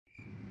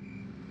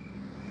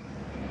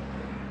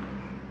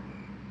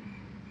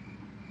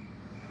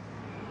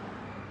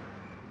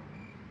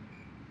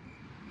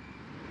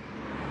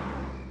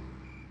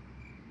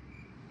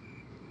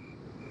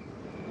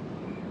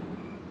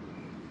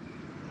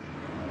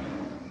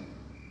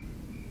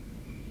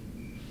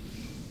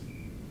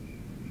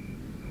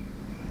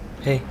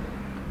Hey.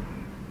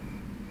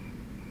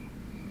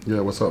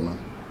 Yeah, what's up, man?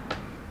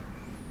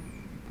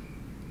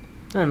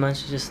 Not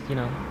much, just,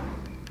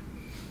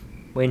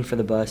 waiting for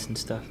the bus and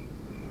stuff.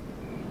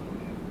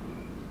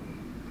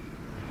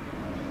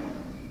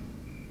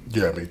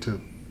 Yeah, me too.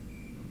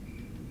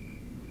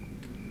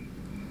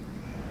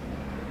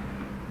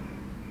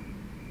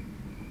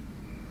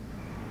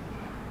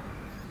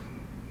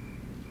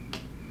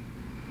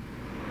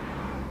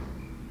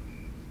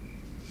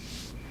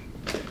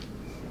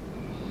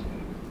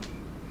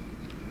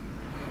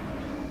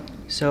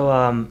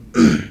 So,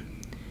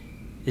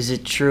 is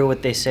it true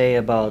what they say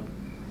about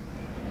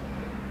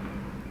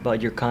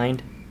your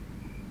kind?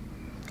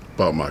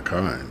 About my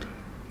kind.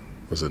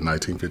 Was it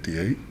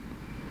 1958?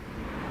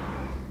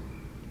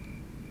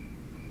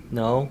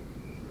 No.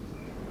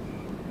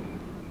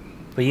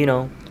 But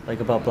like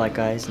about black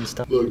guys and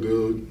stuff. Look,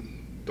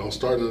 dude, don't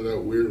start none of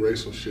that weird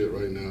racial shit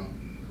right now.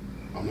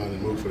 I'm not in the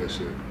mood for that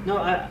shit. No,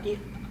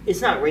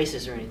 it's not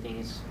racist or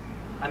anything.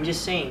 I'm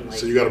just saying, like...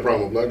 So you got a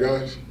problem with black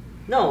guys?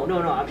 No,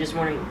 I'm just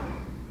wondering,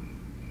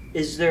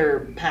 is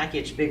their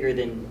package bigger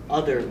than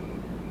other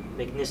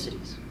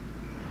ethnicities?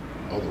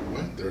 Other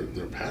what?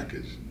 Their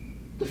package?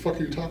 The fuck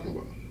are you talking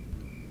about?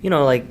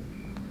 Like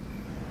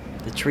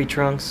the tree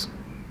trunks,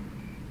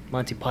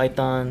 Monty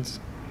Pythons,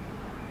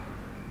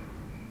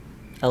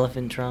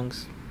 elephant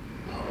trunks,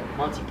 Oh.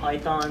 Monty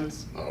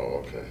Pythons.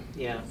 Oh, okay.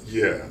 Yeah.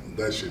 Yeah,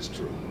 that shit's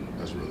true.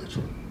 That's really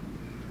true.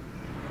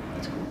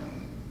 That's cool.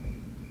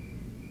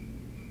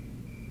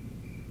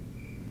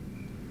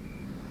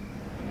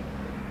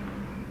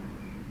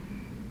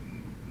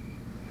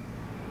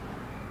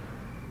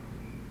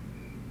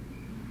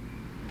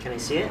 Can I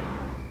see it?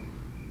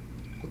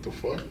 What the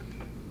fuck?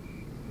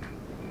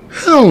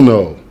 Hell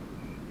no.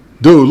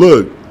 Dude,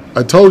 look,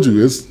 I told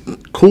you, it's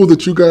cool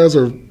that you guys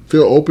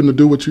feel open to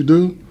do what you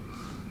do,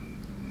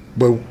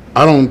 but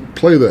I don't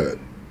play that.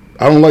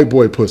 I don't like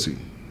boy pussy.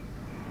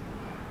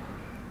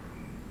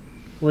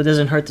 Well, it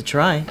doesn't hurt to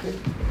try.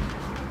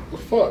 The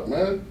fuck,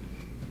 man?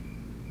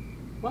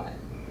 What?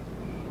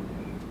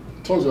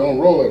 I told you I don't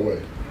roll that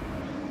way.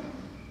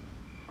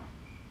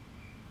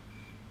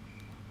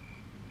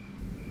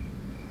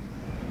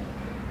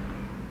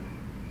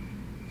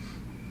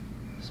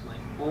 It's my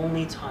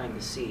only time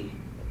to see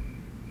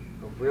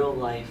a real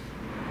life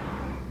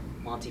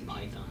Monty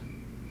Python.